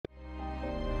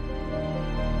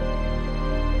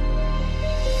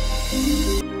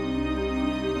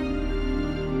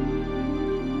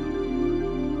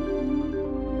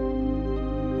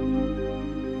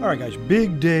Alright guys,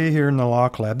 big day here in the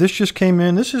lock lab. This just came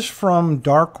in. This is from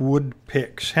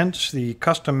DarkWoodPick's, hence the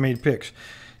custom made picks.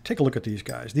 Take a look at these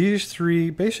guys. These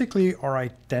three basically are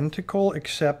identical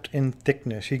except in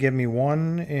thickness. He gave me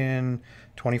one in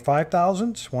 25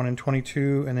 thousandths, one in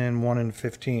 22, and then one in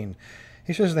 15.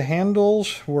 He says the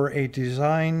handles were a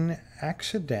design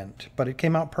accident, but it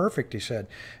came out perfect, he said.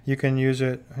 You can use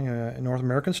it North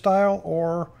American style,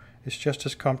 or it's just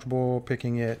as comfortable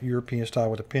picking it European style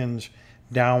with the pins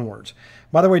downwards.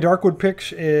 By the way, DarkWoodPick's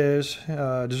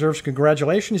deserves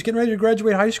congratulations. He's getting ready to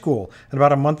graduate high school in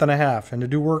about a month and a half, and to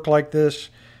do work like this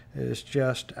is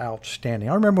just outstanding.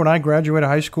 I remember when I graduated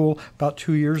high school about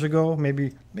 2 years ago,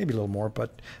 maybe a little more,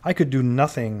 but I could do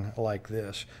nothing like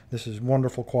this. This is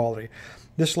wonderful quality.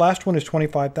 This last one is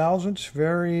 25 thousandths,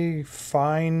 very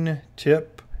fine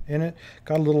tip in it.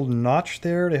 Got a little notch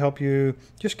there to help you,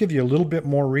 just give you a little bit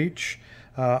more reach.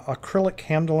 Acrylic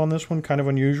handle on this one, kind of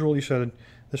unusual. He said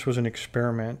this was an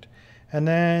experiment. And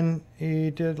then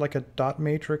he did like a dot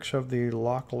matrix of the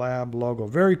Lock Lab logo.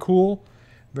 Very cool,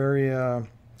 very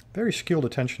skilled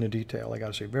attention to detail, I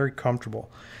gotta say, very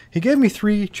comfortable. He gave me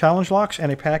 3 challenge locks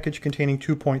and a package containing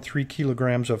 2.3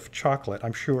 kilograms of chocolate,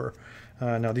 I'm sure.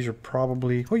 Now these are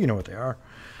probably, well, you know what they are.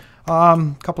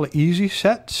 A couple of easy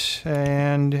sets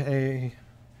and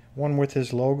one with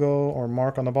his logo or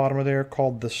mark on the bottom of there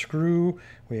called the screw.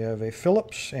 We have a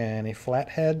Phillips and a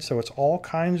flathead, so it's all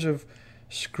kinds of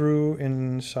screw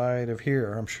inside of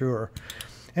here, I'm sure.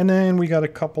 And then we got a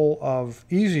couple of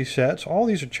easy sets. All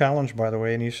these are challenged, by the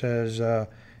way, and he says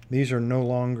these are no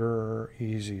longer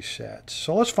easy sets.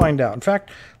 So let's find out. In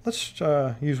fact, let's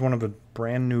use one of the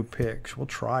brand new picks. We'll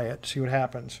try it, see what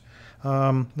happens.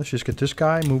 Let's just get this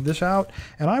guy, move this out,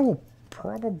 and I will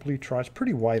probably try. It's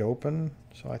pretty wide open,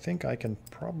 so I think I can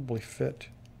probably fit.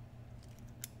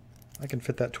 I can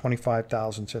fit that 25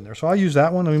 thousandths in there. So I'll use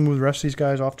that one. Let me move the rest of these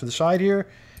guys off to the side here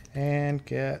and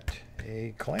get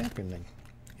a clamp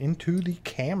into the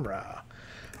camera.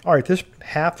 All right, this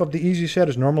half of the easy set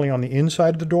is normally on the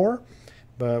inside of the door,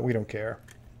 but we don't care.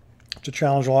 It's a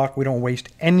challenge lock. We don't waste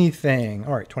anything.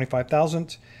 All right, 25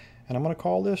 thousandths. And I'm going to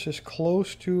call this as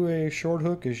close to a short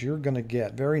hook as you're going to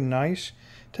get. Very nice.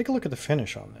 Take a look at the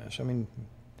finish on this. I mean,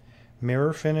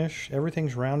 mirror finish,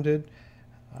 everything's rounded.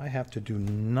 I have to do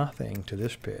nothing to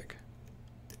this pick.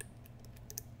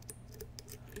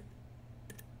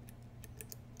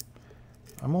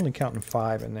 I'm only counting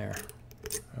 5 in there.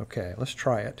 Okay, let's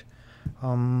try it.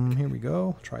 Here we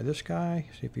go. Try this guy.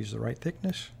 See if he's the right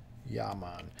thickness. Yeah,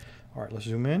 man. All right, let's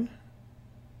zoom in.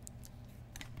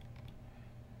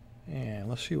 And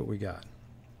let's see what we got.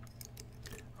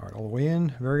 All right, all the way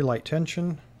in. Very light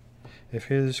tension. If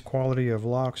his quality of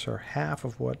locks are half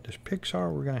of what his picks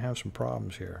are, we're going to have some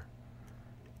problems here.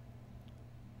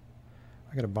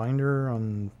 I got a binder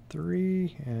on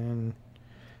 3 and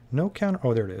no counter.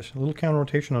 Oh, there it is. A little counter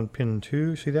rotation on pin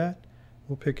 2. See that?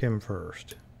 We'll pick him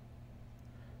first.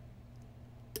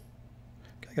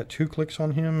 I got 2 clicks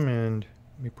on him, and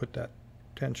let me put that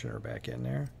tensioner back in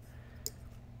there.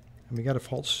 And we got a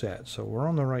false set, so we're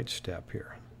on the right step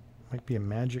here. Might be a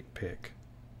magic pick.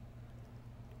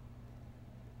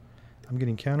 I'm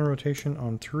getting counter rotation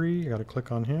on 3. I got to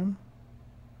click on him,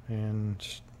 and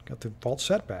got the false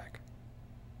set back.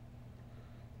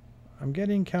 I'm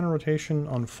getting counter rotation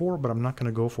on 4, but I'm not going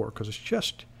to go for it because it's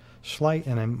just slight,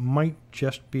 and I might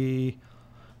just be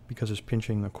because it's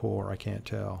pinching the core. I can't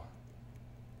tell.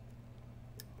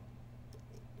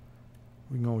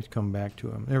 We can always come back to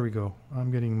him. There we go.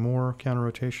 I'm getting more counter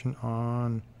rotation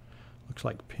on, looks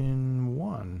like pin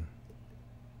 1.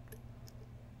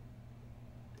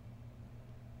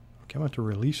 Okay, I'm going to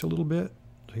release a little bit.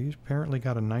 So he's apparently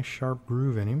got a nice sharp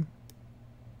groove in him.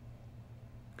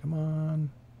 Come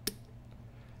on.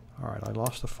 All right, I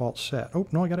lost the false set. Oh,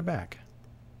 no, I got it back.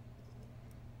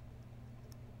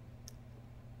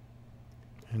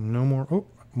 And no more, oh,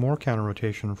 more counter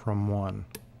rotation from 1.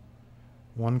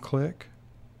 1 click.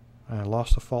 And I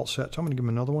lost the false set, so I'm going to give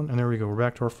him another one. And there we go, we're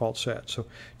back to our false set. So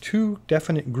 2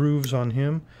 definite grooves on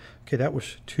him. Okay, that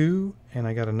was 2, and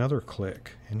I got another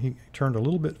click. And he turned a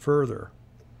little bit further.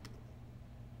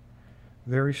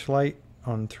 Very slight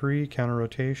on 3, counter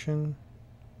rotation.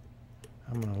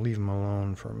 I'm going to leave him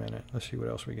alone for a minute. Let's see what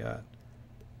else we got.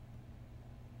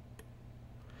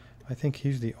 I think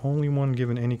he's the only one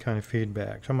giving any kind of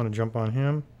feedback. So I'm going to jump on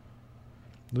him.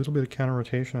 A little bit of counter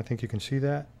rotation. I think you can see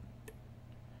that.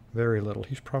 Very little.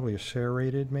 He's probably a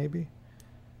serrated, maybe.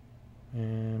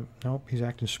 And nope, he's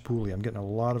acting spooly. I'm getting a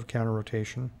lot of counter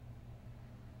rotation.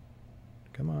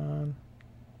 Come on.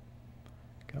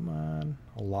 Come on.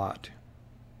 A lot.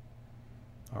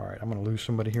 All right, I'm going to lose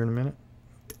somebody here in a minute.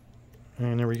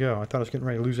 And there we go. I thought I was getting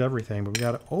ready to lose everything, but we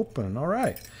got it open. All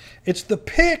right. It's the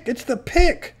pick. It's the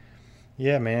pick.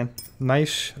 Yeah, man.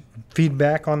 Nice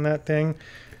feedback on that thing.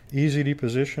 Easy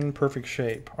deposition, perfect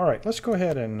shape. All right, let's go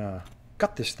ahead and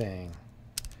cut this thing.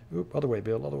 Oop, other way,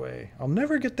 Bill, other way. I'll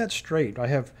never get that straight. I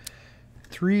have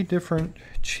 3 different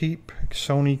cheap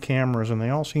Sony cameras, and they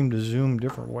all seem to zoom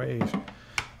different ways.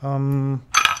 I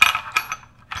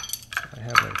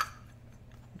have to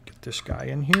get this guy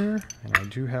in here, and I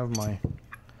do have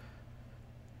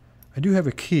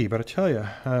a key, but I tell you,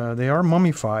 they are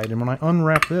mummified, and when I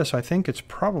unwrap this, I think it's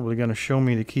probably going to show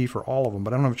me the key for all of them,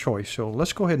 but I don't have a choice. So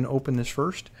let's go ahead and open this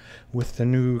first with the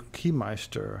new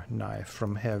Keymeister knife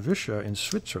from Helvetia in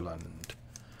Switzerland.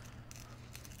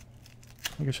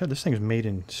 Like I said, this thing is made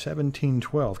in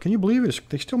 1712. Can you believe it?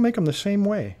 They still make them the same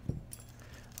way.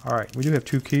 All right, we do have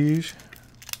 2 keys.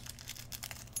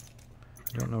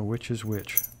 I don't know which is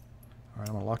which. All right,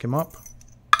 I'm going to lock him up.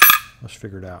 Let's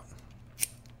figure it out.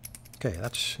 Okay,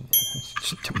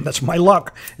 that's my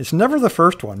luck. It's never the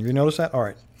first one. You notice that? All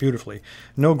right, beautifully.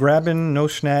 No grabbing, no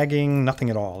snagging, nothing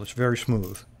at all. It's very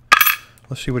smooth.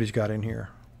 Let's see what he's got in here.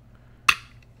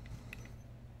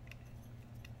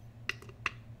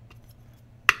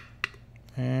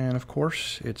 And of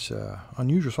course, it's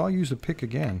unusual. So I'll use the pick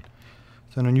again.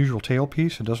 It's an unusual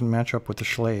tailpiece. It doesn't match up with the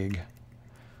Schlage.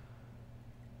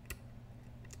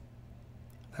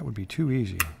 That would be too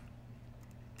easy.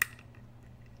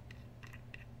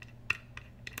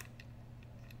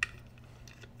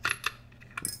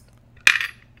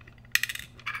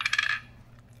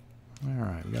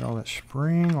 Alright, we got all that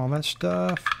spring, all that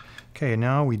stuff. Okay,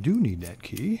 now we do need that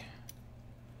key.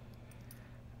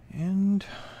 And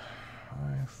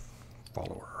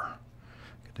follower.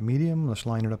 Get the medium, let's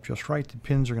line it up just right. The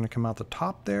pins are going to come out the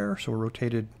top there, so we're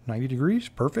rotated 90 degrees.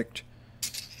 Perfect.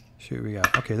 See what we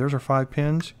got. Okay, there's our 5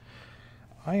 pins.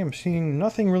 I am seeing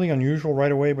nothing really unusual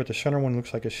right away, but the center one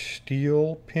looks like a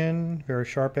steel pin, very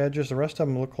sharp edges. The rest of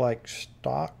them look like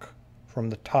stock from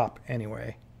the top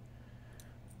anyway.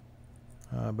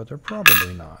 But they're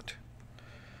probably not.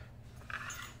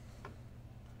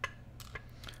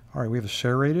 All right, we have a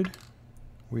serrated,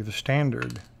 we have a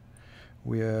standard,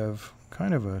 we have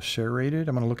kind of a serrated.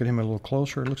 I'm going to look at him a little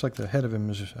closer. It looks like the head of him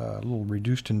is a little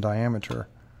reduced in diameter.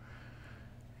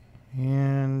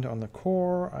 And on the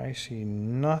core, I see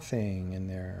nothing in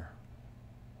there.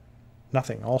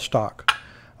 Nothing, all stock.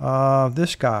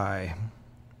 This guy,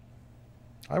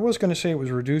 I was going to say it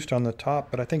was reduced on the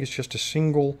top, but I think it's just a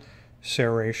single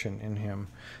serration in him.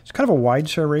 It's kind of a wide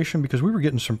serration because we were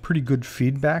getting some pretty good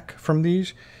feedback from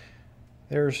these.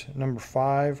 There's number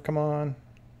 5, come on,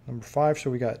 number 5. So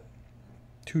we got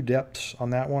 2 depths on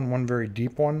that one very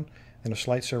deep one, and a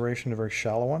slight serration, a very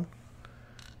shallow one.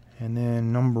 And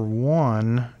then number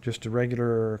 1, just a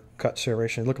regular cut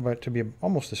serration. Look about it to be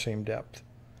almost the same depth.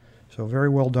 So very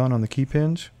well done on the key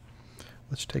pins.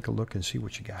 Let's take a look and see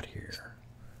what you got here.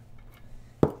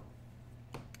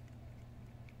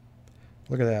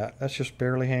 Look at that. That's just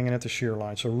barely hanging at the shear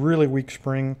line. So really weak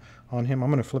spring on him. I'm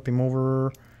going to flip him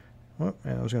over. Well,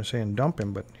 I was going to say and dump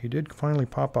him, but he did finally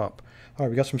pop up. All right,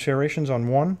 we got some serrations on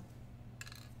 1.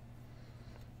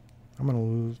 I'm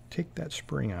going to take that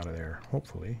spring out of there,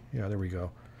 hopefully. Yeah, there we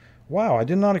go. Wow, I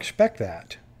did not expect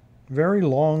that. Very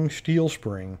long steel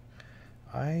spring.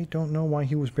 I don't know why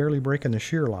he was barely breaking the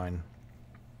shear line.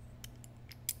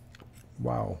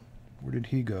 Wow, where did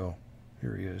he go?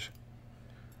 Here he is.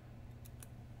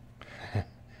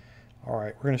 All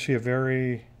right, we're going to see a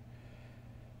very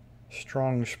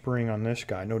strong spring on this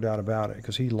guy, no doubt about it,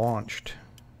 because he launched.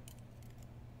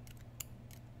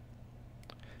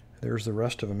 There's the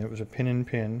rest of him. It was a pin in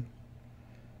pin.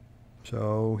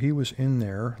 So he was in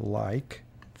there like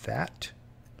that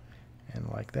and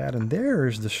like that. And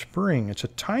there's the spring. It's a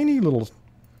tiny little,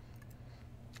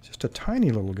 just a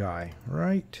tiny little guy,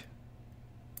 right?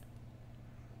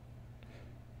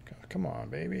 Come on,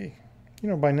 baby. You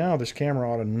know, by now this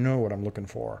camera ought to know what I'm looking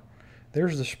for.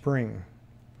 There's the spring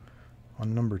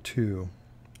on number 2.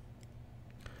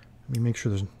 Let me make sure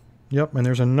there's, yep, and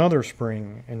there's another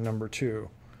spring in number 2.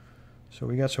 So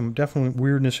we got some definite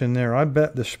weirdness in there. I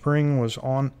bet the spring was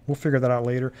on, we'll figure that out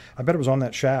later. I bet it was on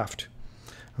that shaft.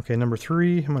 Okay, number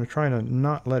 3, I'm going to try to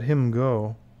not let him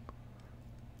go.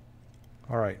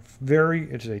 All right,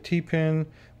 it's a T-pin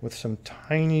with some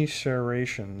tiny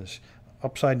serrations.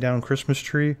 Upside down Christmas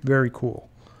tree, very cool.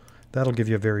 That'll give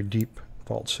you a very deep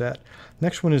fault set.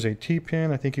 Next one is a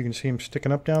T-pin. I think you can see him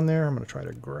sticking up down there. I'm going to try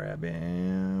to grab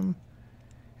him.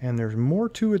 And there's more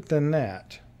to it than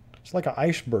that. It's like an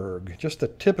iceberg. Just the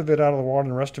tip of it out of the water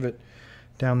and the rest of it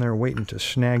down there waiting to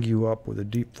snag you up with a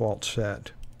deep fault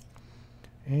set.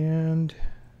 And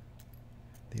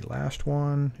The last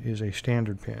one is a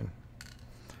standard pin.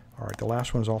 All right, the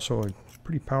last one's also a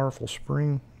pretty powerful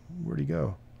spring. Where'd he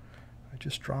go? I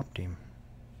just dropped him.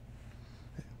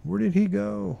 Where did he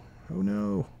go? Oh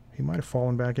no, he might have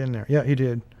fallen back in there. Yeah, he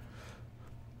did.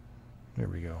 There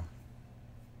we go.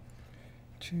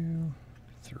 2,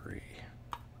 3.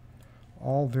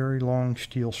 All very long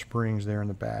steel springs there in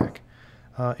the back.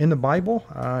 In the Bible,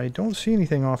 I don't see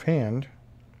anything offhand.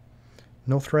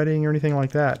 No threading or anything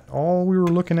like that. All we were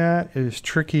looking at is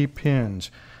tricky pins.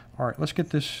 All right, let's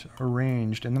get this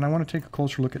arranged, and then I want to take a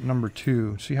closer look at number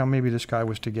 2, see how maybe this guy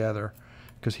was together,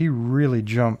 because he really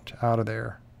jumped out of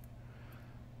there.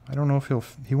 I don't know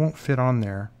if he won't fit on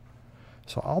there,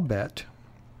 so I'll bet.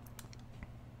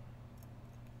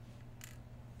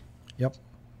 Yep.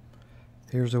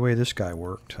 Here's the way this guy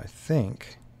worked. I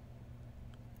think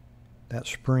that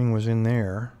spring was in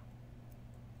there.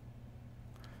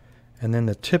 And then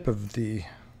the tip of the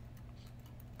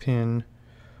pin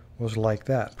was like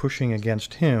that, pushing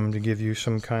against him to give you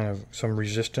some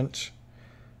resistance.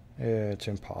 It's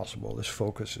impossible. This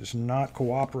focus is not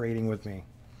cooperating with me.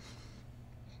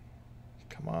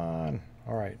 Come on.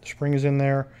 All right, the spring is in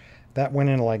there. That went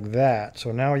in like that.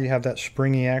 So now you have that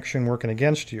springy action working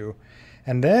against you.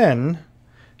 And then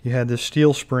you had this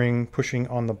steel spring pushing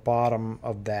on the bottom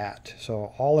of that.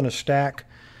 So all in a stack.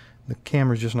 The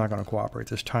camera's just not going to cooperate,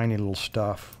 this tiny little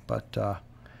stuff. But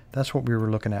that's what we were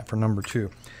looking at for number 2.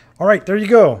 All right, there you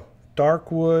go.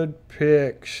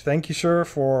 DarkWoodPick's. Thank you, sir,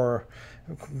 for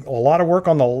a lot of work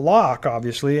on the lock,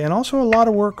 obviously, and also a lot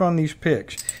of work on these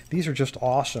picks. These are just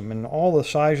awesome. And all the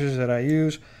sizes that I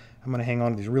use, I'm going to hang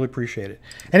on to these. Really appreciate it.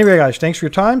 Anyway, guys, thanks for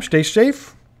your time. Stay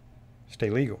safe. Stay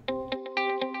legal.